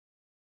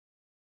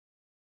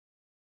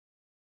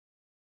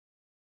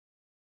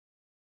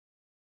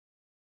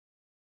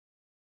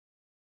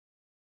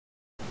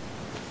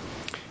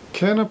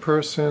Can a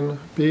person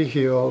be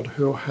healed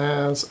who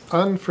has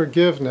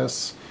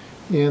unforgiveness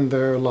in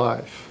their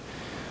life?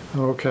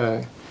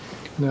 Okay.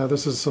 Now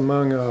this is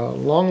among a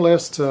long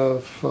list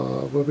of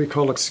what we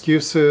call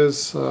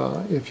excuses.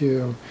 If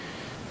you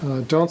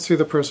don't see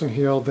the person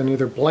healed, then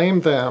either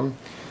blame them,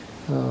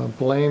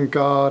 blame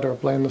God, or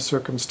blame the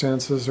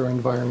circumstances or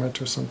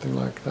environment or something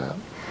like that.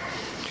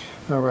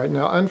 All right,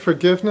 now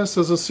unforgiveness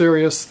is a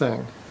serious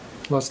thing.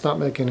 Let's not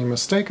make any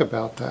mistake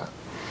about that.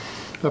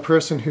 A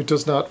person who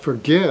does not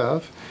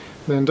forgive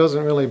then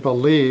doesn't really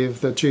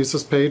believe that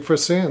Jesus paid for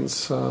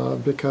sins,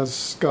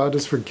 because God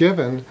has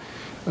forgiven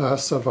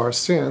us of our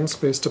sins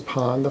based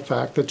upon the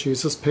fact that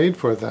Jesus paid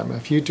for them.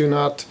 If you do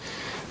not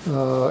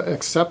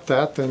accept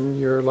that, then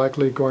you're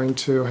likely going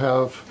to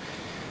have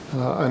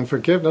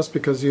unforgiveness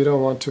because you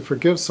don't want to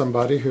forgive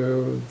somebody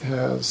who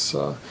has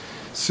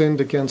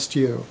sinned against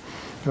you,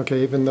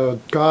 okay, even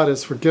though God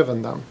has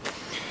forgiven them.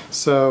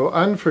 So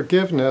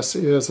unforgiveness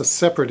is a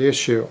separate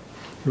issue,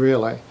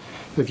 really.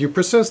 If you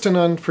persist in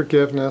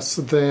unforgiveness,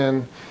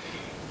 then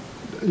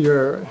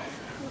you're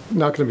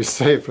not going to be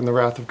saved from the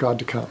wrath of God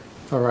to come.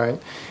 All right?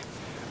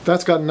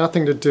 That's got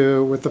nothing to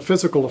do with the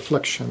physical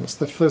afflictions.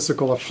 The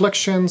physical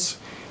afflictions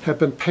have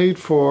been paid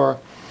for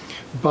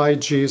by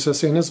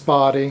Jesus in his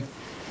body,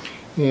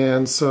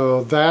 and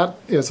so that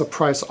is a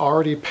price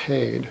already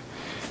paid.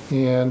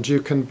 And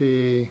you can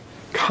be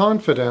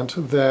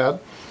confident that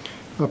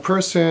a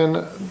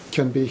person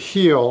can be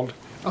healed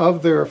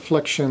of their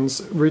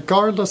afflictions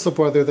regardless of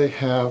whether they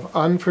have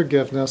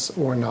unforgiveness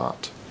or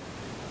not.